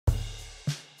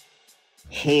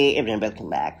Hey everyone, welcome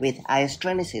back. With iOS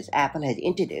 26, Apple has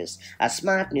introduced a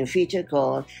smart new feature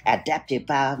called Adaptive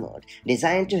Power Mode,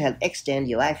 designed to help extend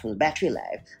your iPhone's battery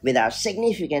life without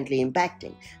significantly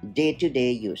impacting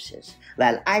day-to-day uses.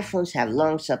 While iPhones have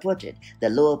long supported the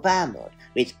lower power mode,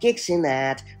 which kicks in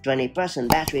at 20%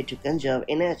 battery to conserve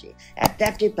energy,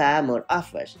 Adaptive Power Mode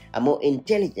offers a more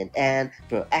intelligent and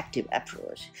proactive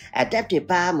approach. Adaptive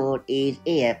Power Mode is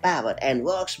AI-powered and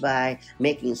works by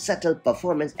making subtle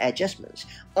performance adjustments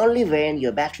only when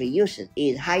your battery usage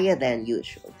is higher than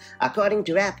usual. According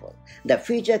to Apple, the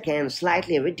feature can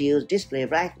slightly reduce display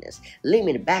brightness,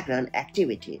 limit background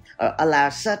activity, or allow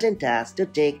certain tasks to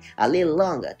take a little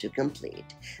longer to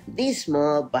complete. These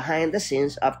small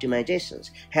behind-the-scenes optimizations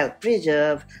help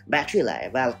preserve battery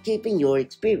life while keeping your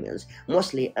experience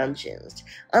mostly unchanged.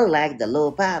 Unlike the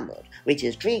low power mode, which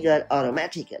is triggered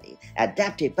automatically,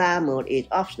 adaptive power mode is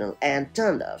optional and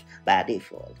turned off by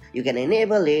default. You can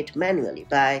enable it manually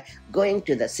by going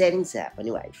to the Settings app on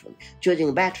your iPhone,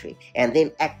 choosing Battery, and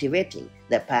then activating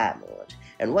the power mode.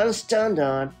 And once turned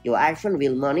on, your iPhone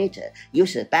will monitor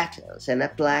user patterns and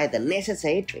apply the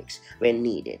necessary tricks when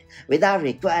needed, without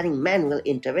requiring manual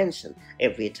intervention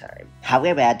every time.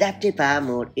 However, adaptive power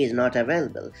mode is not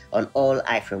available on all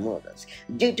iPhone models.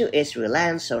 Due to its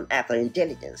reliance on Apple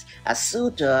Intelligence, a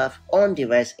suite of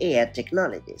on-device AI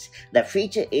technologies, the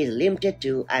feature is limited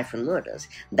to iPhone models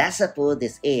that support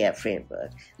this AI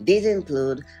framework. These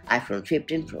include iPhone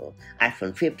 15 Pro,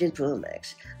 iPhone 15 Pro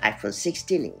Max, iPhone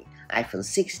 16e, iPhone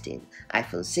 16,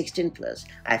 iPhone 16 Plus,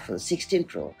 iPhone 16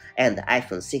 Pro, and the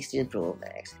iPhone 16 Pro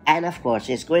Max. And of course,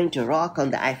 it's going to rock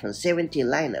on the iPhone 17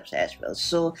 lineups as well,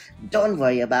 so don't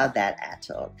worry about that at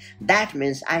all. That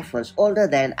means iPhones older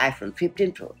than iPhone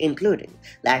 15 Pro, including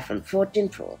the iPhone 14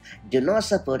 Pro, do not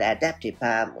support adaptive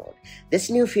power mode. This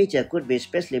new feature could be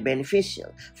especially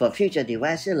beneficial for future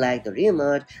devices like the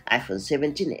rumored iPhone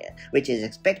 17 Air, which is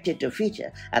expected to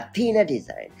feature a thinner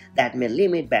design that may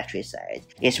limit battery size.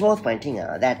 It's worth pointing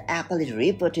out that Apple is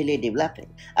reportedly developing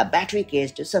a battery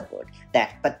case to support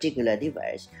that particular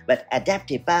device, but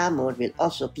adaptive power mode will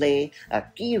also play a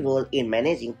key role in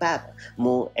managing power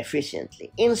more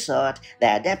efficiently. In short,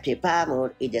 the adaptive power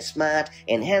mode is a smart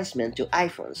enhancement to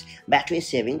iPhone's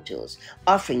battery-saving tools,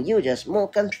 offering users more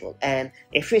control and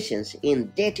efficiency in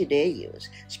day-to-day use,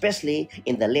 especially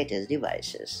in the latest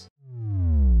devices.